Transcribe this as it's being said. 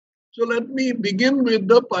So let me begin with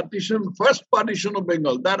the first partition of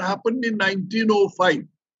Bengal. That happened in 1905.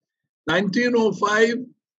 1905,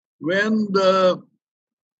 when the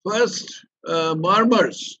first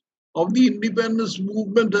murmurs of the independence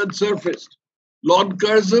movement had surfaced. Lord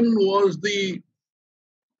Curzon was the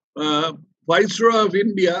Viceroy of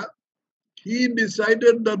India. He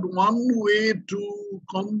decided that one way to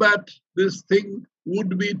combat this thing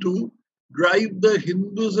would be to drive the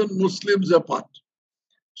Hindus and Muslims apart.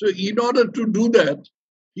 So in order to do that,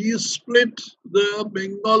 he split the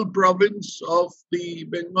Bengal province of the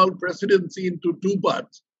Bengal presidency into two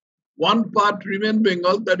parts. One part remained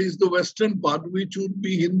Bengal, that is the western part, which would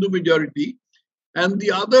be Hindu majority. And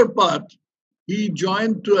the other part, he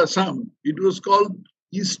joined to Assam. It was called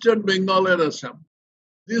Eastern Bengal and Assam.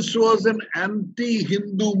 This was an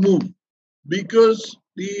anti-Hindu move because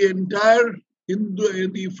the entire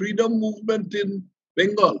the freedom movement in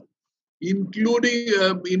Bengal,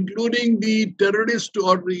 including the terrorist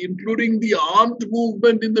or including the armed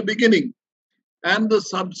movement in the beginning and the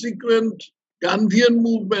subsequent Gandhian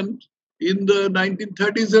movement in the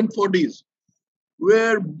 1930s and 40s,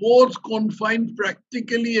 were both confined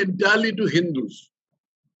practically entirely to Hindus.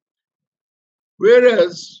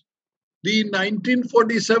 Whereas the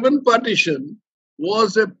 1947 partition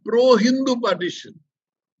was a pro-Hindu partition.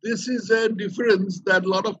 This is a difference that a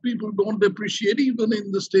lot of people don't appreciate, even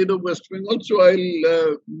in the state of West Bengal, so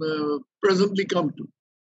I'll presently come to.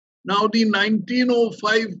 Now, the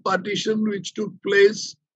 1905 partition, which took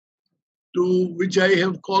place, which I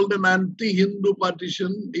have called an anti-Hindu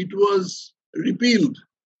partition, it was repealed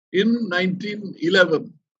in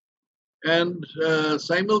 1911. And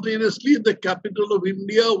simultaneously, the capital of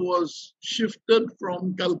India was shifted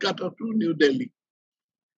from Calcutta to New Delhi.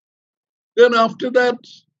 Then after that,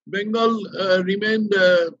 Bengal remained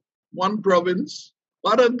one province,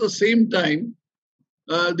 but at the same time,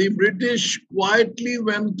 the British quietly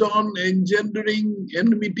went on engendering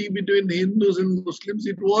enmity between Hindus and Muslims.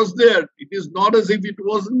 It was there. It is not as if it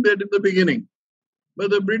wasn't there in the beginning. But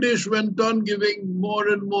the British went on giving more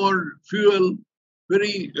and more fuel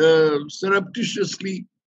very surreptitiously,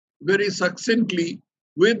 very succinctly,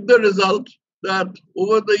 with the result that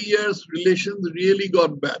over the years, relations really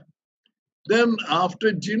got bad. Then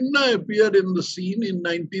after Jinnah appeared in the scene in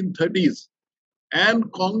 1930s,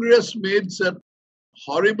 and Congress made some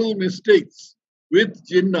horrible mistakes with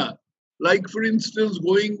Jinnah, like for instance,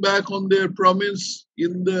 going back on their promise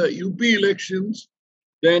in the UP elections,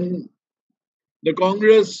 then the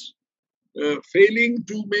Congress failing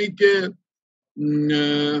to make a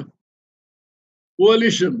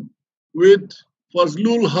coalition with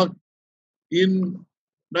Fazlul Haq in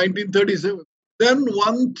 1937. Then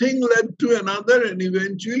one thing led to another, and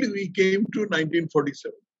eventually we came to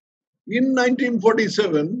 1947. In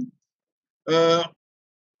 1947,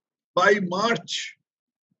 by March,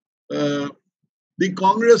 the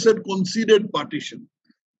Congress had conceded partition.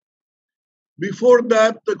 Before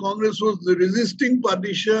that, the Congress was resisting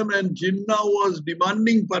partition and Jinnah was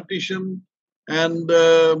demanding partition, and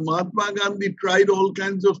Mahatma Gandhi tried all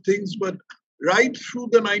kinds of things, but right through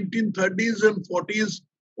the 1930s and 40s,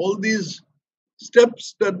 all these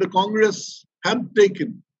steps that the Congress had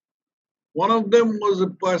taken. One of them was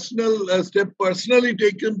a step personally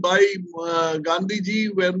taken by Gandhiji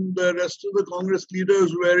when the rest of the Congress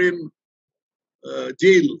leaders were in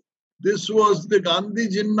jail. This was the Gandhi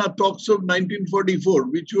Jinnah talks of 1944,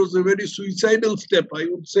 which was a very suicidal step, I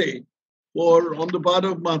would say, on the part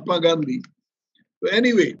of Mahatma Gandhi. But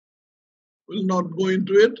anyway, we'll not go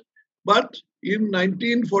into it. But in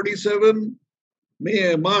 1947,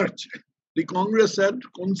 March, the Congress had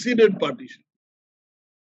conceded partition.